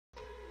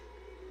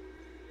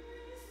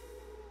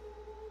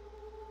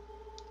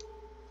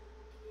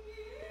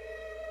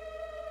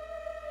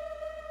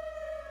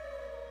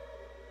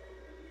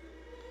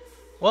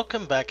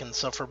Welcome back,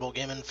 Insufferable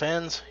gaming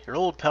fans. Your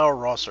old pal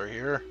Rosser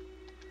here.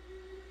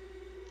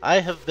 I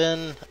have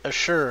been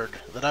assured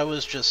that I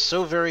was just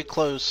so very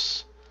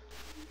close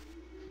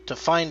to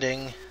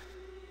finding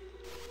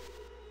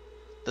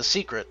the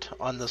secret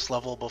on this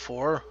level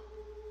before,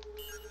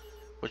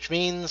 which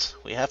means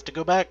we have to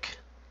go back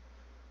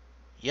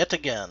yet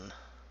again.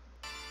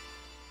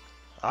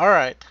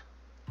 Alright.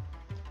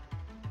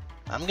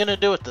 I'm gonna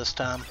do it this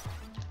time.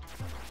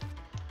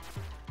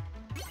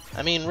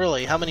 I mean,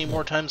 really, how many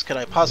more times could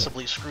I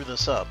possibly screw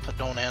this up?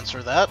 Don't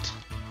answer that.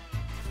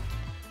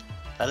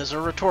 That is a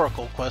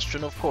rhetorical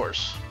question, of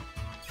course.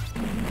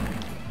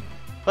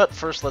 But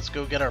first, let's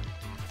go get our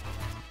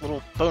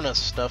little bonus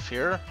stuff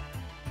here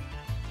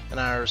in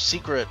our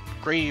secret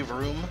grave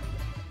room.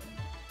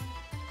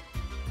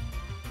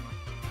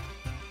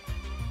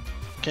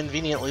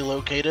 Conveniently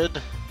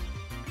located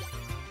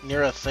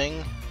near a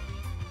thing.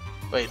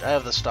 Wait, I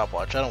have the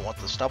stopwatch. I don't want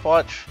the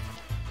stopwatch.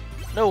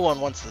 No one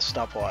wants the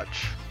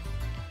stopwatch.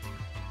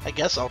 I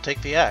guess I'll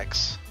take the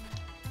axe.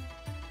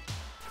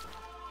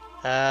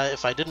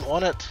 If I didn't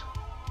want it,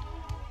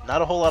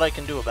 not a whole lot I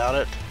can do about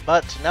it,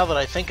 but now that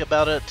I think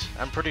about it,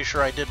 I'm pretty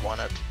sure I did want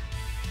it,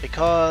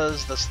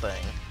 because this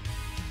thing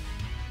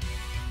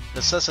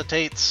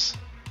necessitates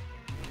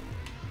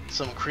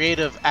some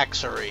creative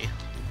axery.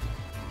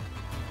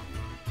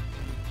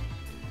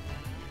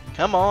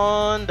 Come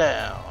on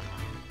down.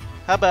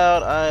 How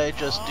about I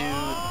just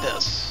do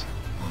this?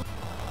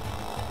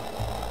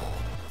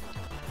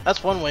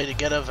 That's one way to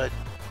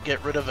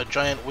get rid of a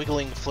giant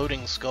wiggling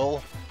floating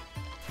skull.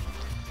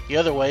 The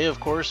other way, of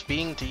course,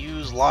 being to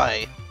use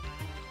Lie.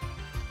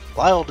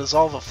 Lie will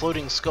dissolve a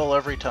floating skull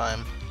every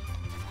time.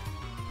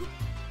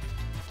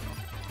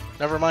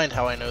 Never mind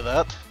how I know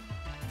that.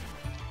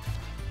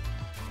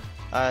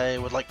 I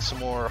would like some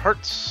more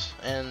hearts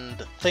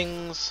and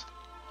things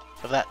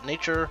of that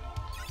nature.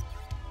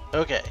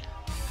 Okay,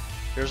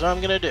 here's what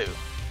I'm gonna do.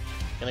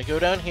 Gonna go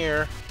down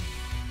here.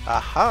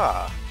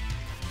 Aha!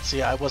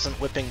 See, I wasn't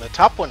whipping the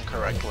top one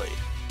correctly.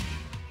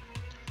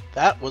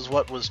 That was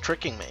what was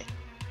tricking me.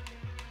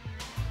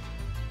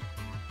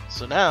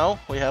 So now,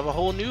 we have a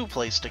whole new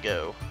place to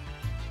go.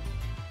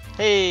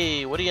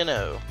 Hey, what do you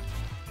know?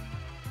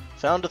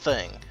 Found a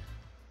thing.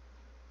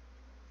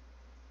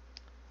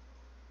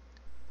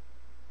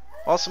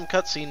 Awesome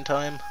cutscene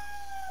time.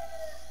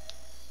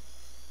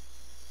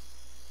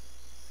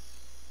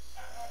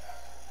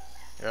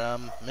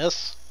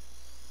 Miss?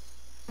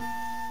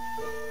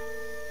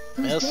 Who's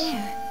Miss?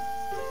 there?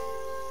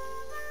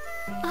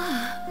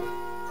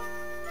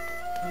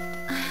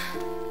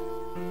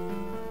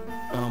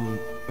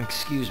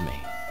 Excuse me.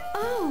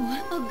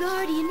 Oh, a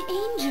guardian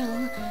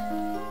angel.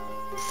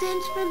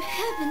 Sent from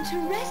heaven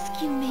to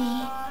rescue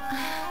me.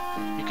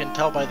 You can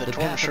tell by the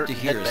torn path shirt up to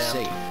and here is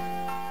headband.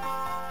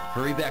 safe.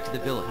 Hurry back to the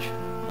village.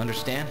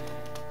 Understand?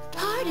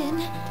 Pardon,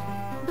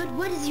 but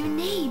what is your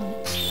name?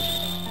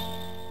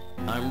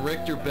 I'm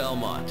Richter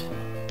Belmont.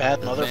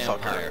 Bad the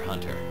motherfucker. Vampire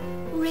hunter.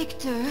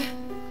 Richter.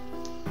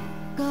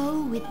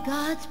 Go with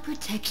God's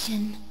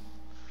protection.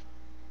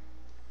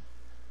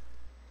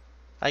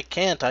 I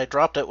can't, I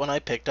dropped it when I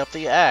picked up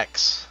the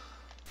axe.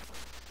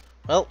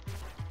 Well,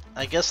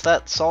 I guess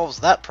that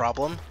solves that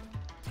problem.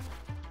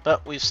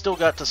 But we've still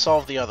got to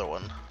solve the other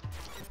one.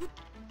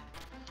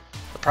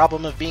 The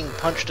problem of being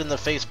punched in the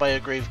face by a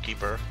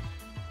gravekeeper.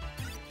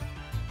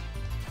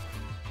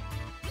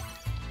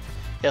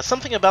 Yeah,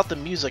 something about the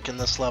music in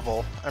this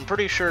level. I'm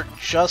pretty sure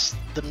just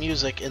the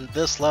music in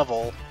this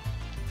level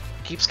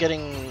keeps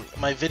getting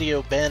my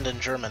video banned in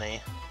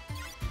Germany.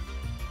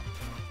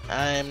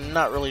 I'm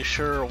not really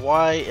sure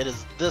why it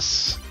is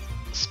this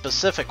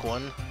specific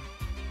one.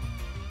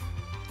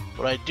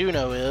 What I do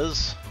know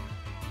is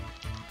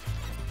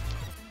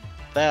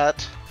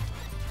that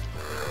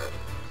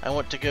I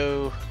went to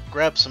go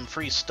grab some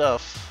free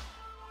stuff.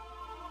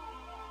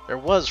 There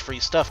was free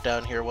stuff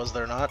down here, was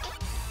there not?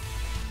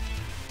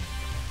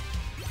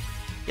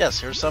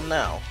 Yes, here's some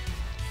now.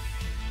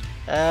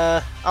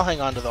 I'll hang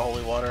on to the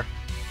holy water.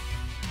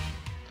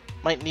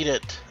 Might need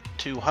it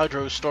to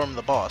hydro storm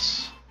the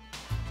boss.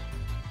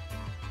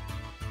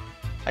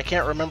 I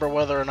can't remember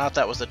whether or not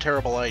that was a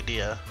terrible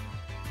idea.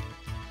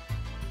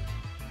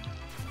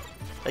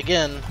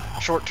 Again,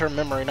 short-term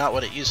memory not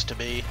what it used to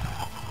be.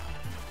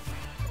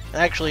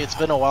 Actually, it's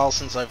been a while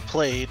since I've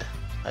played.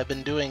 I've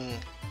been doing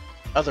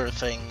other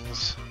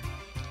things.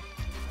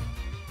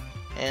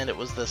 And it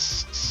was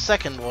this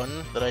second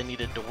one that I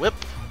needed to whip.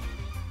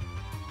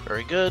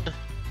 Very good.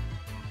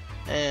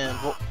 And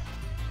we'll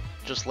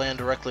just land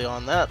directly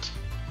on that,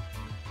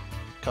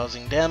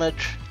 causing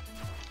damage.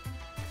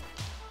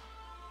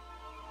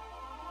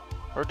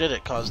 Or did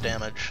it cause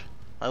damage?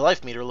 My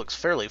life meter looks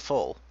fairly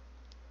full.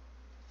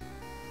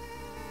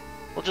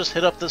 We'll just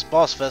hit up this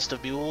boss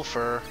vestibule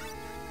for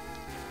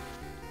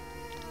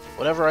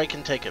whatever I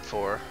can take it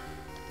for.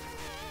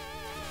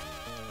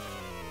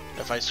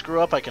 If I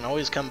screw up, I can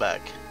always come back.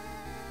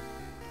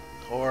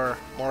 Or,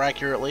 more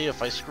accurately,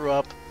 if I screw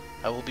up,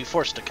 I will be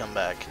forced to come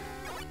back.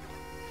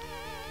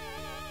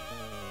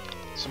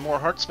 Some more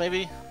hearts,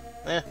 maybe?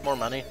 More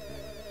money.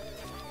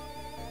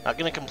 Not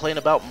gonna complain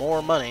about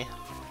more money.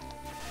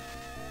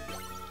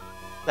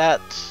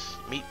 That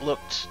meat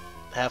looked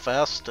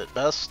half-assed at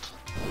best.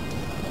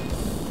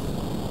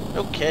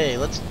 Okay,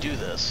 let's do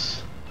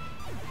this.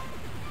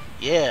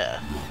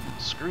 Yeah.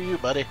 Screw you,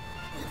 buddy.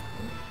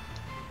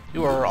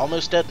 You are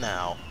almost dead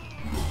now.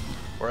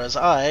 Whereas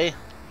I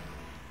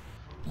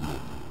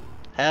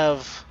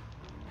have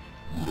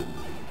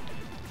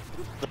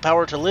the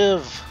power to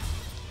live.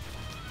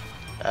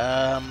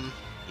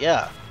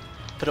 Yeah.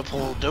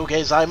 Pitiful Doge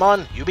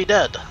Zaimon, you be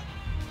dead.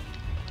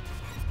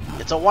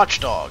 It's a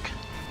watchdog.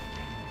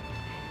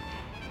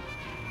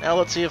 Now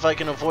let's see if I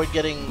can avoid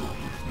getting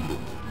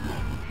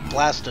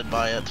blasted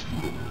by it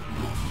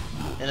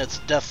in its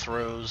death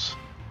throes.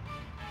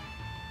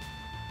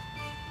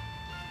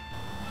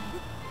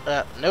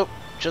 Nope,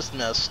 just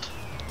missed.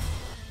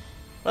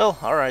 Well,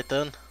 alright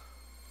then.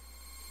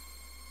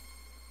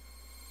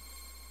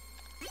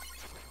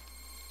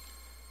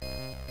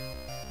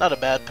 Not a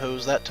bad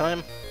pose that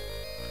time.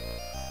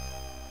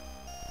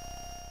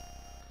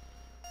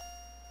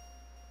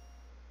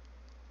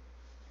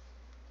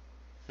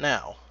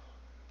 Now,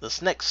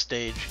 this next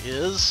stage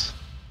is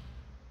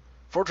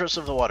Fortress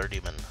of the Water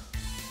Demon.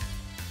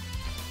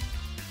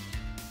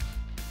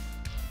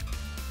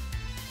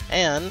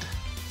 And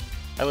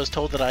I was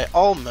told that I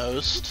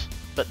almost,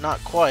 but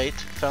not quite,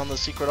 found the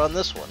secret on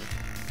this one.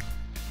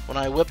 When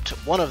I whipped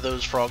one of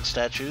those frog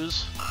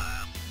statues,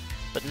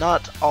 but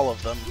not all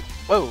of them.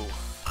 Whoa!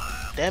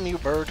 Damn you,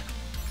 bird.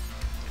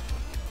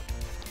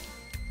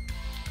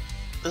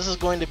 This is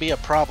going to be a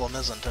problem,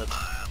 isn't it?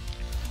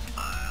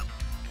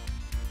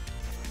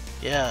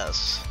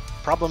 Yes.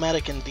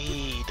 Problematic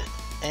indeed.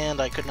 And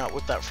I could not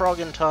whip that frog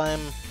in time.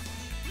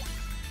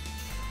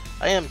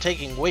 I am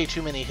taking way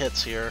too many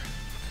hits here.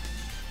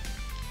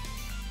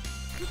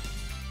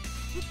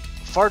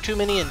 Far too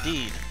many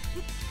indeed.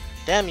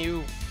 Damn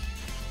you.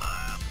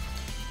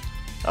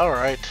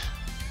 Alright.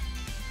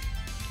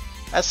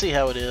 I see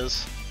how it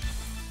is.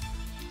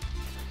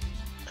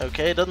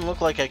 Okay, it doesn't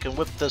look like I can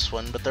whip this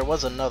one, but there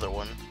was another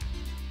one.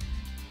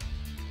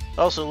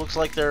 Also looks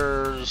like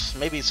there's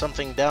maybe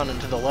something down and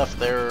to the left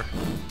there.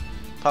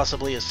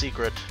 Possibly a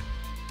secret.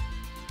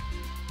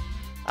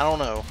 I don't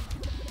know.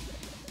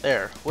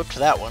 There, whipped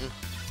that one.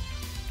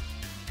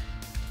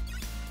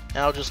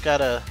 Now just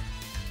gotta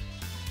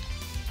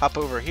hop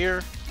over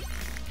here.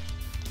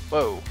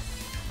 Whoa.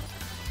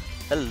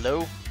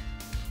 Hello.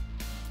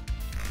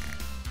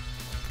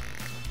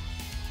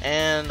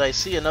 And I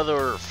see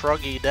another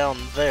froggy down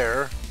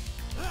there.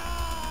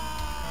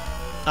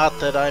 Not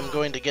that I'm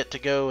going to get to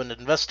go and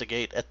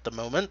investigate at the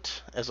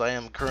moment, as I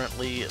am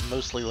currently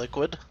mostly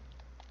liquid.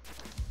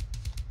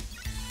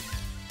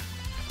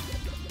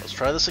 Let's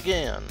try this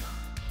again.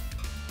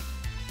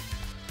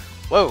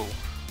 Whoa!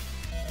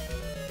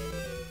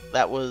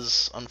 That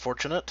was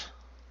unfortunate.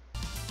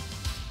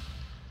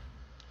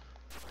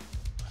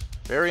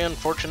 Very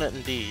unfortunate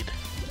indeed.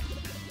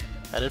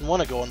 I didn't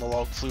want to go on the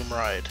log flume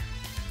ride.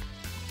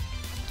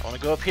 I want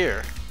to go up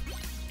here.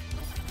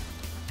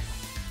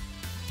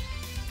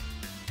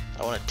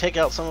 I want to take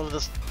out some of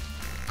this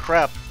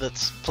crap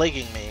that's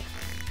plaguing me.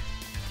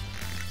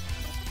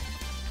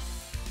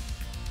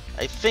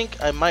 I think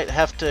I might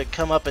have to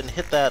come up and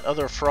hit that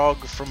other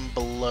frog from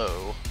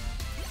below.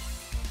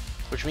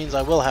 Which means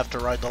I will have to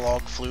ride the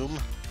log flume.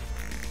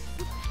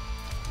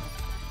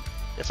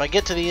 If I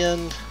get to the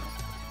end,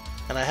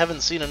 and I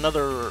haven't seen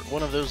another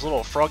one of those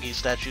little froggy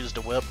statues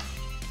to whip,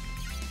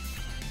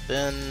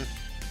 then...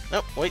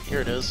 Nope, wait,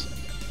 here it is.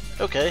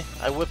 Okay,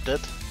 I whipped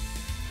it.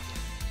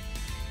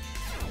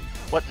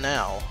 What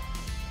now?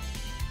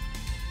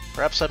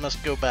 Perhaps I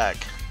must go back.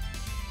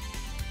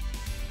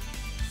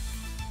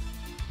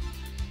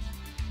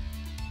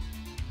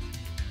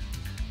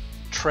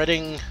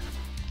 Treading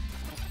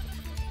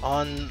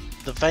on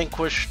the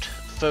vanquished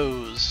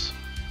foes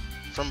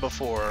from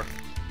before.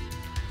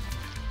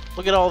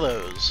 Look at all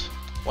those.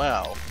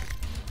 Wow.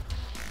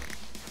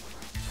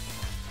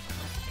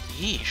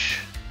 Yeesh.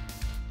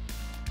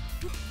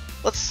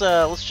 Let's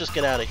just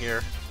get out of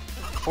here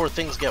before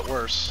things get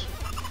worse.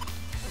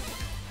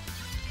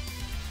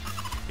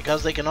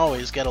 Because they can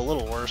always get a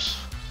little worse.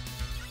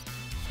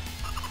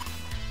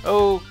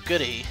 Oh,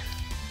 goody.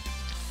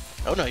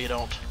 Oh, no, you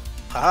don't.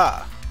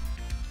 Haha.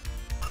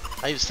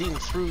 I've seen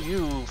through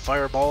you,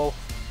 Fireball.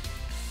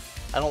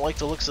 I don't like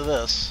the looks of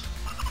this.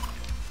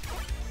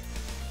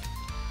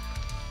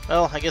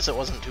 Well, I guess it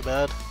wasn't too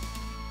bad.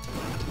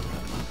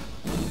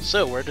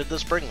 So, where did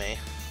this bring me?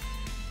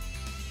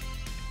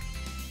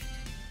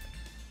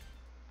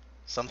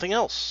 Something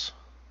else.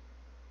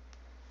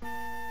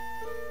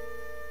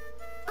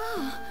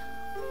 Oh,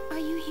 are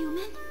you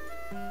human?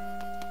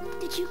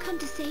 Did you come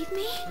to save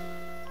me?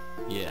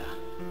 Yeah.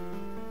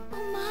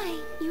 Oh my,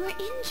 you are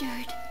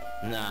injured.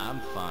 Nah,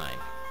 I'm fine.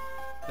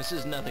 This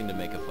is nothing to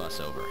make a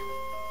fuss over.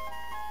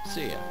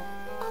 See ya.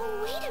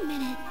 Oh, wait a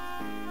minute.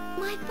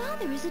 My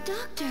father is a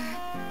doctor.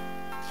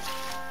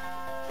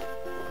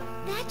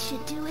 That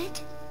should do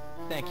it.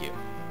 Thank you.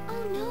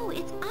 Oh no,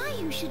 it's I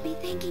who should be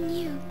thanking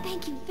you.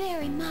 Thank you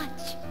very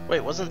much. Wait,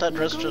 wasn't that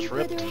dress You're just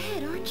going ripped? further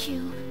ahead, aren't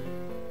you?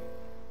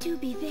 Do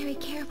be very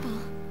careful.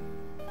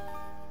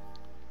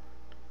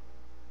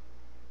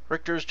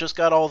 Richter's just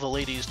got all the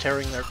ladies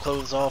tearing their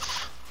clothes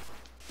off.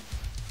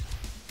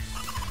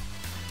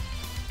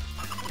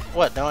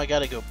 What, now I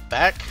gotta go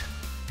back?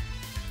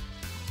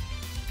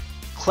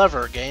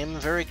 Clever game,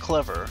 very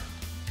clever.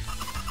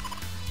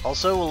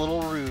 Also a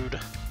little rude.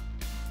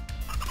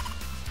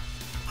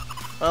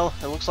 Well,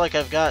 it looks like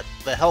I've got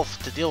the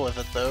health to deal with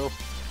it though.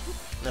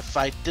 And if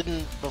I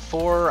didn't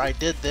before, I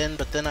did then,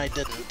 but then I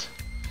didn't.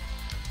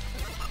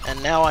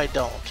 And now I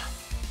don't.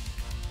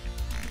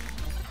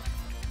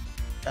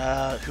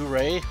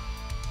 Hooray.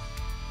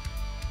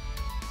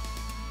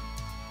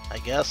 I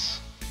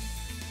guess.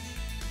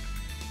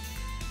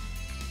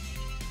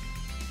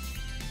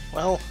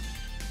 Well,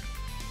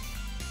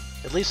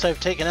 at least I've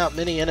taken out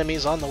many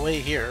enemies on the way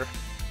here.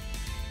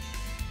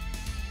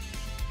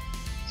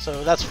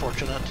 So that's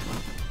fortunate.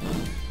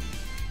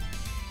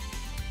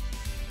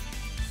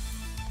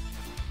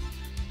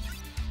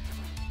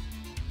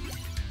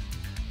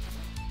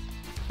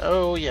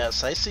 Oh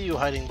yes, I see you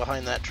hiding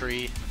behind that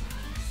tree.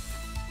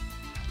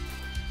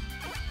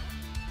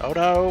 Oh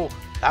no!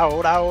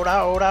 No, no,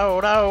 no, no,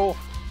 no!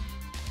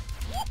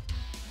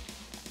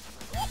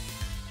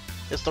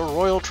 It's the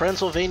Royal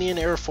Transylvanian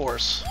Air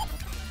Force.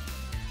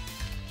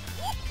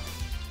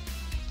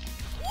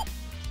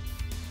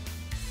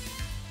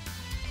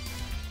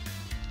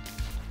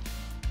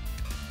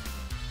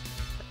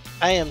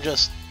 I am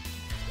just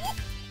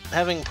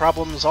having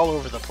problems all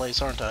over the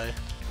place, aren't I?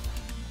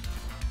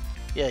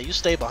 Yeah, you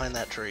stay behind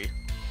that tree.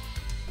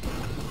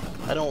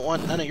 I don't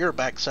want none of your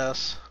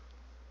backsass.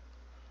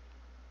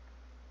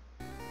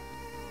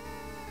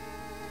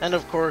 And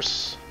of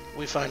course,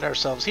 we find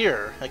ourselves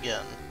here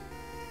again.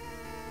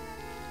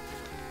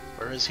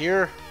 Where is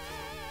here?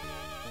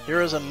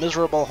 Here is a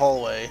miserable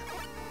hallway.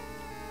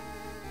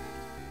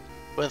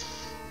 With,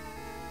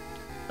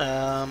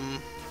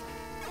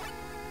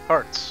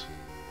 hearts.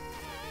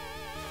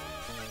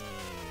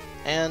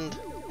 And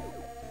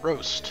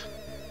roast.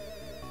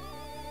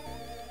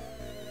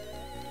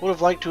 Would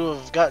have liked to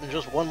have gotten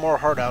just one more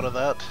heart out of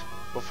that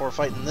before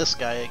fighting this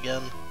guy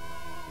again.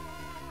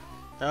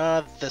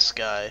 This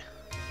guy.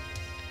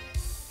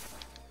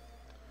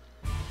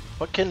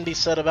 What can be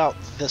said about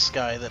this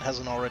guy that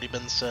hasn't already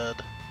been said?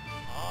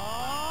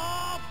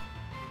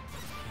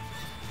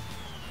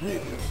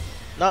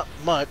 Not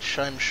much,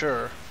 I'm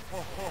sure.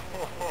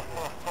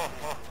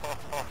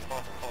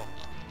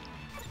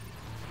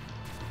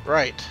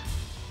 Right.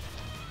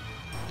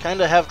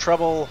 Kinda have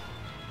trouble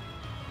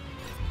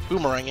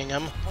boomeranging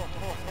him.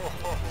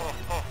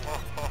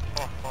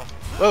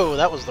 Whoa,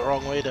 that was the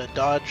wrong way to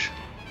dodge.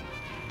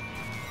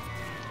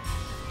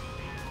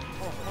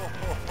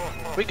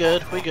 We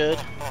good, we good.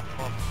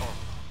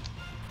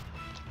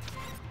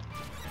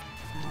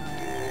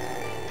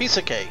 Piece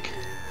of cake.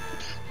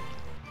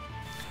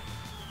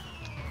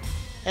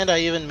 And I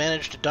even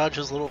managed to dodge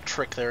his little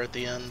trick there at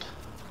the end.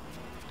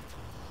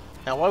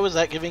 Now why was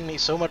that giving me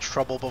so much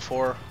trouble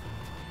before?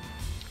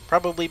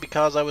 Probably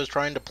because I was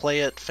trying to play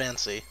it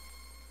fancy.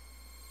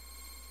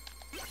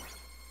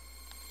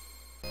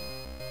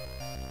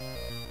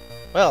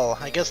 Well,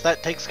 I guess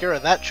that takes care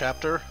of that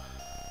chapter.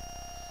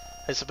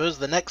 I suppose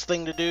the next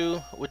thing to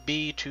do would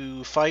be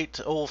to fight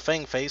old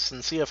Fangface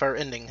and see if our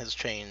ending has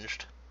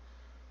changed.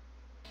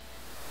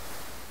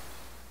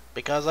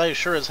 Because I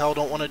sure as hell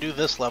don't want to do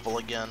this level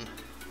again.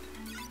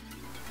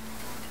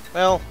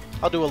 Well,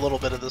 I'll do a little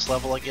bit of this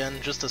level again,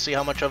 just to see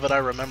how much of it I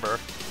remember.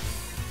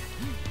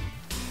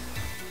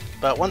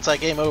 But once I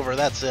game over,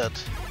 that's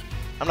it.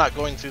 I'm not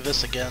going through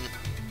this again.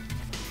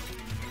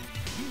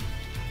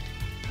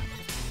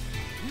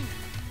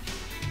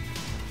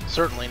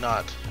 Certainly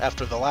not,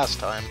 after the last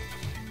time.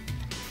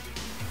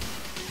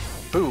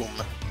 Boom.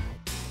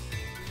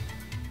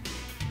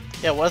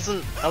 Yeah,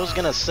 I was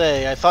gonna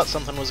say, I thought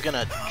something was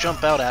gonna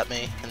jump out at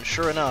me, and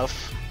sure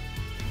enough,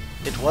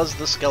 it was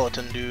the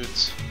skeleton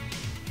dudes.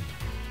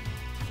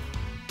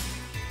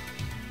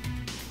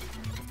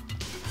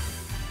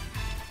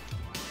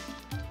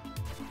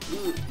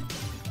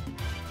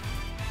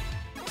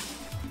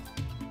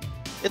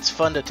 It's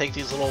fun to take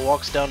these little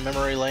walks down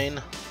memory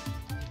lane.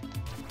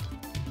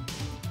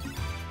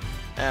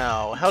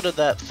 Now, how did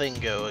that thing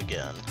go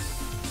again?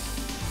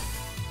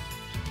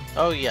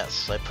 Oh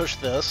yes, I push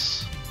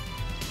this,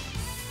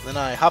 then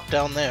I hop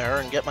down there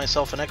and get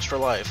myself an extra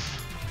life.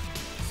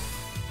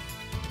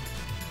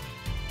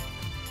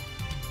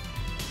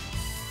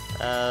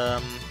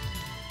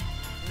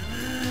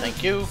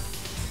 Thank you.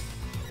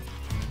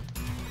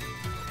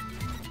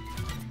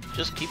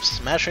 Just keep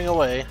smashing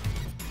away.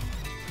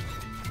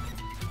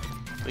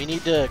 We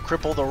need to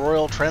cripple the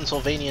Royal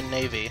Transylvanian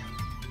Navy.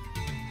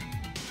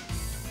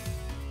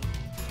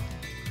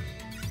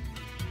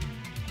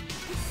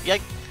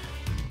 Yike!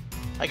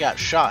 I got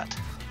shot.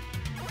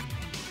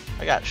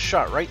 I got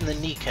shot right in the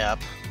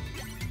kneecap.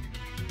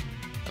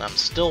 And I'm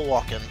still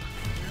walking.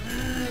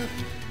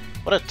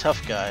 What a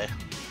tough guy.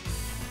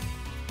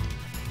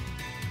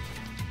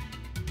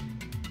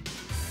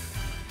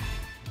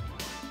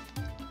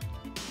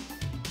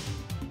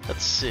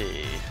 Let's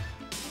see.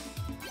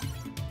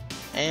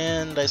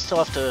 And I still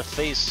have to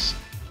face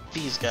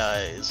these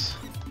guys.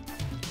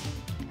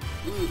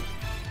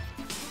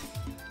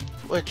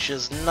 Which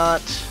is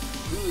not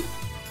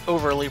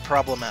overly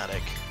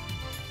problematic.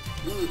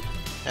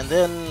 And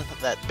then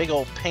that big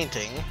old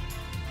painting.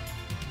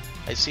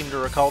 I seem to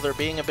recall there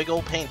being a big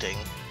old painting.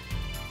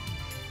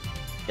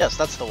 Yes,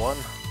 that's the one.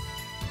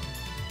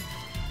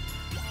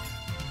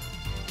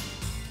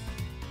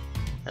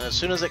 And as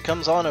soon as it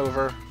comes on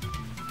over,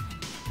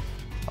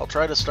 I'll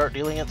try to start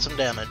dealing it some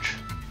damage.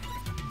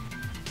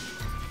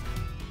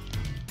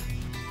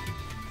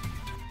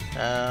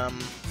 As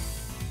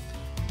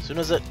soon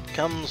as it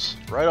comes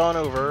right on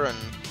over and...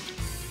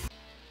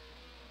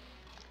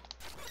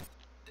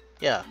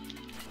 yeah.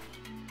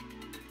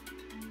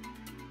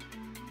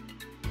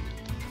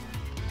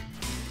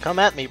 Come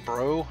at me,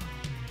 bro.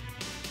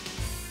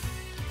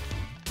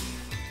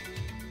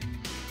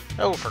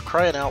 Oh, for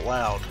crying out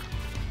loud.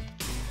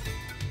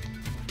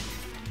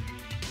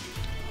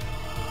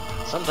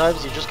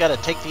 Sometimes you just gotta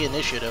take the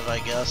initiative, I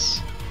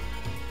guess.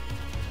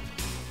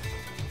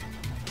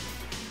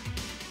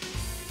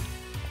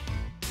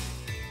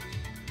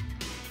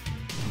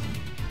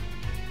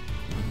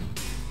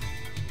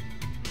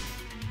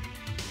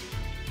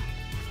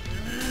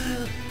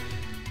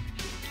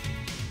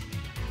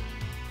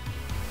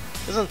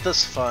 Isn't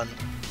this fun?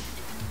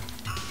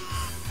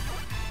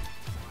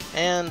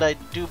 And I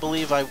do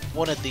believe I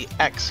wanted the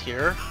X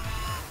here,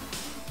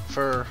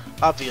 for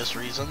obvious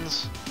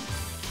reasons.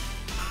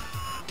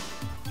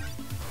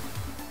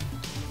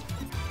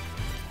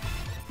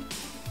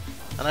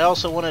 And I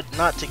also wanted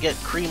not to get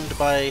creamed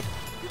by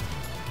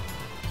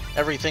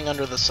everything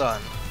under the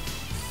sun,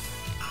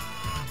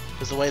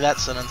 is the way that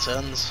sentence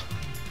ends.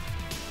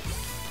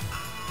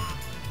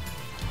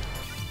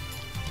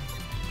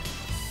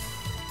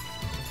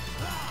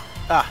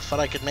 Ah, thought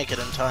I could make it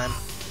in time.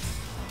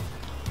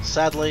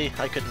 Sadly,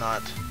 I could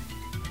not.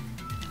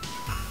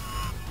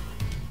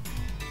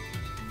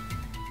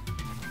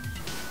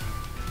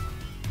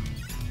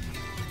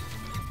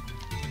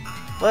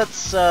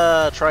 Let's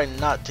try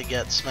not to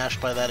get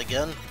smashed by that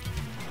again.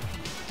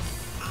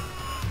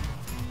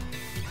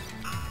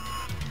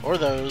 Or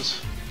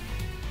those.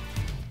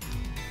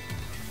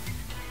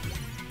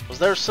 Was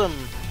there some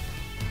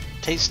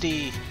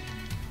tasty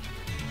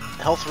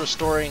health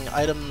restoring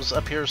items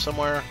up here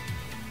somewhere?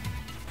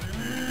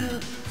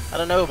 I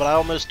don't know, but I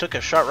almost took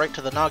a shot right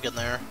to the noggin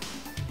there.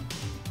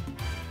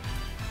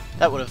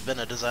 That would have been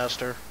a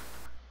disaster.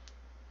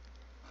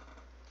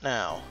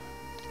 Now,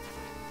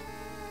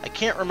 I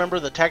can't remember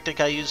the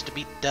tactic I used to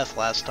beat death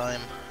last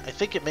time. I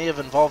think it may have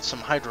involved some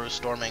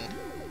hydro-storming,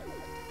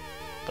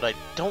 but I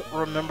don't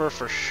remember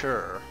for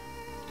sure.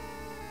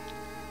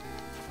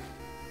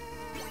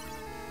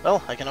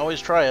 Well, I can always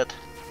try it.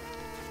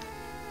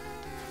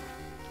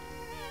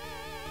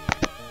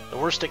 The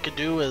worst it could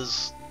do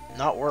is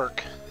not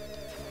work.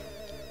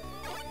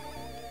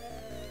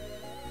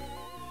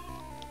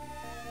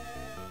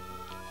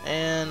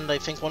 And I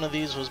think one of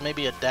these was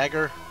maybe a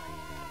dagger.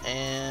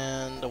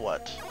 And a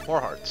what? More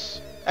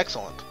hearts.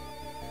 Excellent.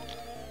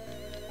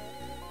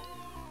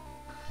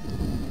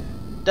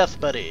 Death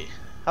Buddy.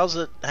 How's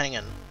it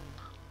hanging?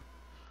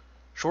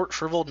 Short,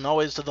 shriveled, and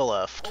always to the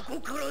left.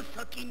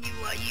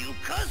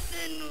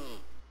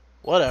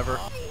 Whatever.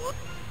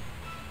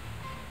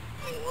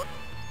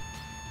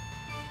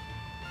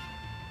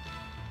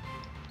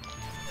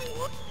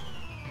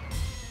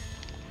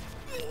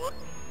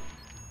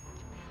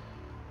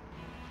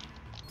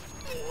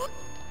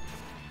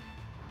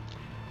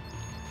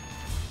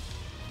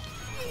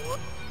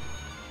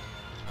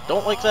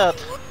 Don't like that.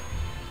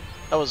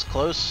 That was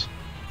close.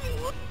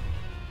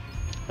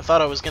 I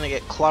thought I was gonna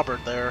get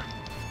clobbered there.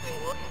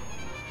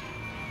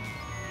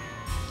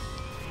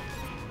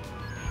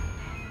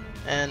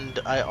 And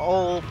I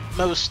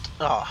almost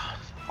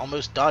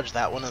dodged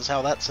that one, is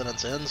how that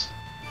sentence ends.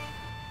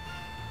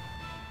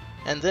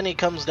 And then he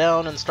comes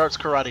down and starts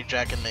karate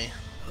jacking me.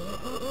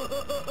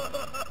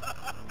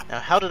 Now,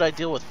 how did I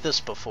deal with this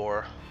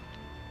before?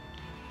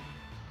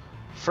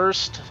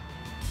 First,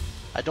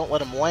 I don't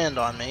let him land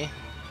on me,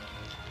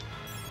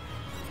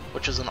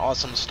 which is an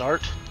awesome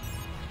start.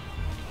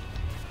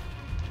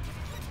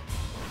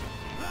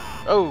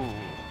 Oh,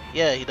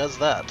 yeah, he does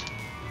that.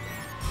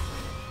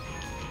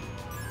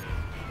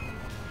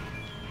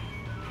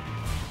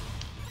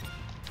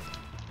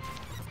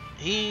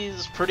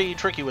 He's pretty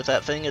tricky with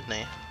that thing, isn't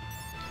he?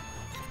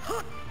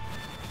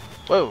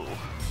 Whoa.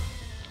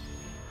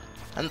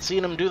 Hadn't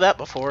seen him do that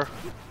before.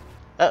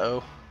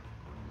 Uh-oh.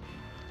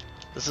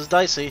 This is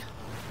dicey.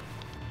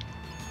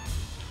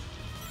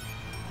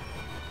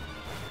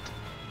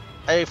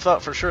 I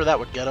thought for sure that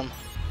would get him.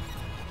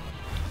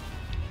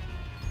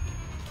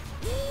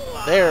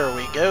 There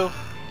we go.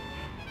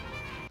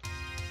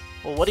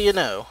 Well, what do you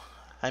know?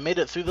 I made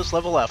it through this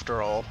level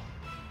after all.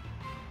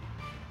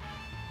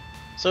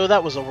 So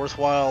that was a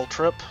worthwhile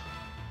trip.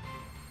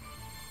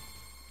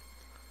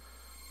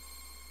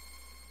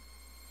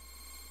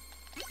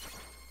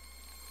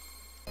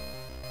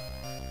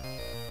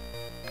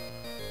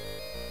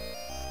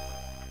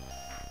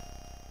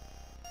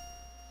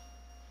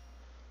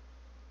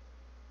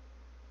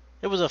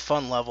 It was a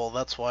fun level,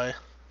 that's why.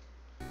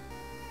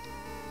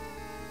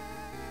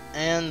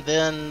 And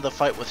then the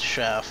fight with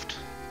Shaft.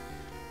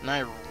 And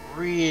I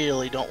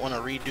really don't want to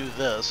redo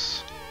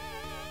this.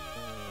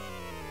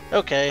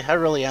 Okay, I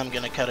really am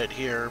going to cut it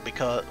here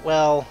because,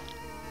 well,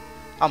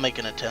 I'll make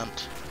an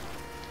attempt.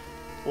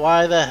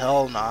 Why the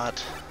hell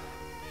not?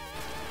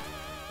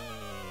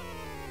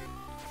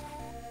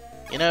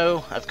 You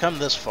know, I've come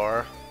this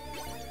far.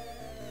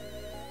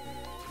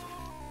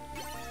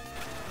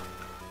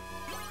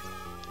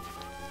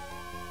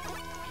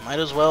 Might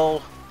as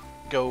well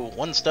go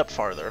one step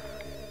farther.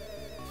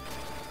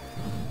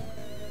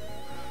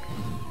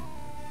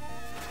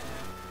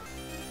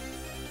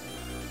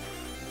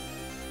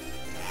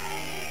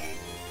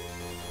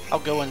 I'll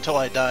go until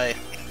I die.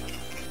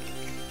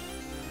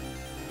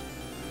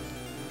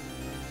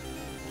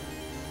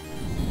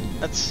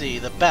 Let's see,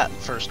 the bat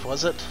first,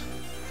 was it?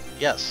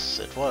 Yes,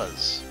 it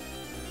was.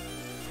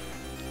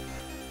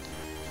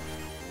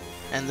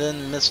 And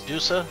then Miss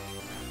Dusa.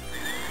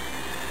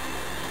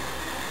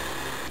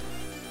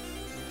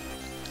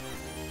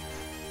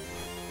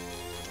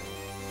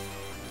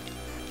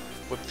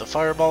 Whip the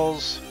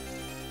fireballs.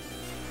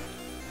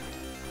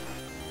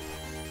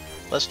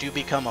 Lest you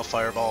become a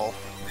fireball.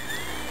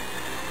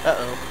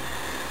 Uh-oh.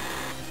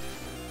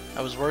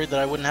 I was worried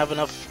that I wouldn't have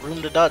enough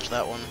room to dodge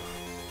that one.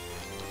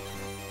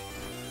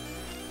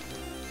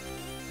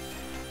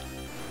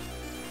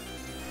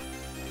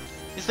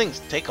 These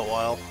things take a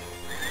while.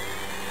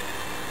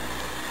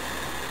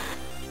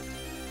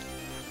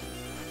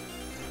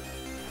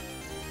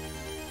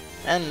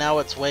 And now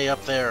it's way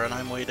up there and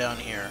I'm way down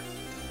here.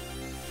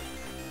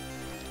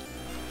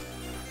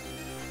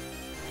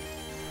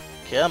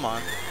 Come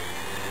on.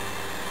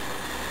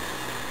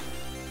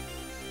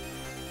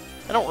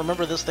 I don't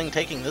remember this thing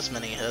taking this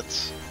many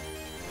hits.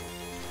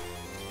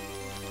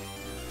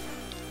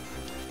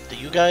 Do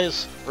you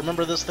guys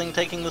remember this thing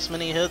taking this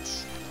many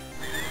hits?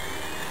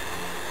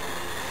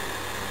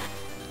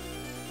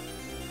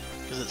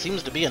 Because it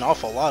seems to be an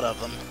awful lot of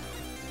them.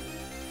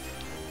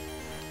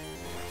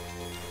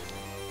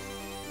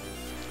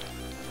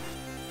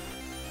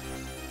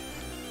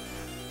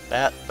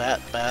 Bat, bat,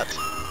 bat.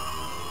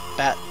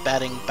 Bat,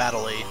 batting,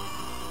 battly.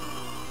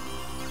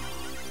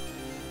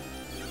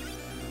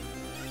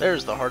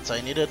 There's the hearts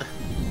I needed.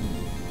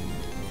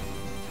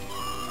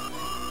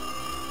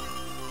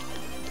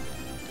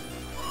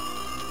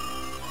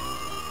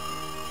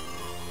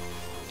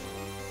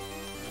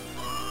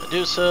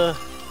 Medusa.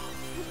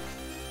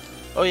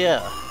 Oh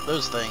yeah,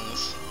 those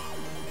things.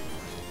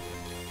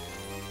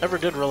 Never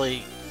did really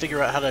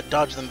figure out how to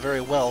dodge them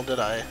very well, did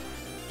I?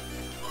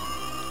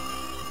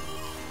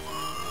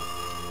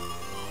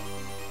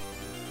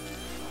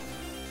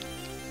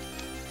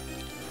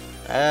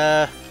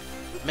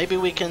 Maybe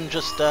we can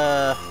just,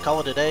 call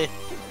it a day.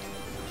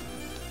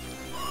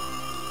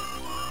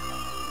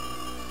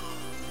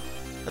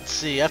 Let's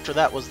see, after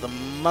that was the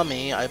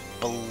mummy, I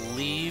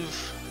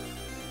believe.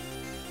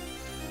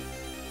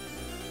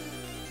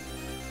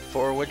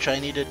 For which I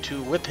needed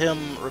to whip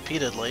him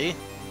repeatedly.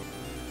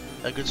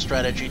 A good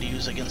strategy to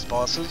use against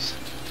bosses.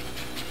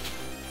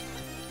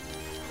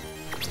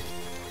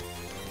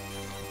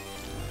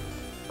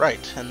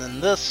 Right, and then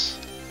this.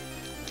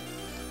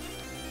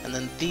 And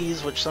then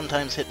these, which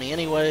sometimes hit me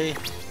anyway.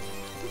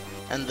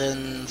 And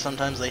then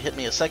sometimes they hit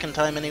me a second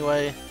time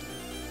anyway.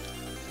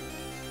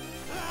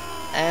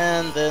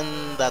 And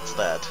then that's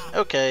that.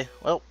 Okay,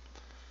 well,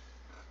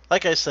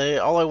 like I say,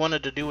 all I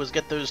wanted to do was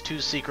get those 2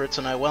 secrets,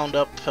 and I wound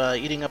up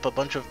eating up a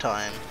bunch of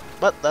time.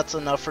 But that's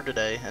enough for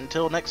today.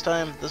 Until next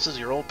time, this is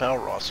your old pal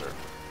Rosser.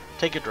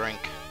 Take a drink.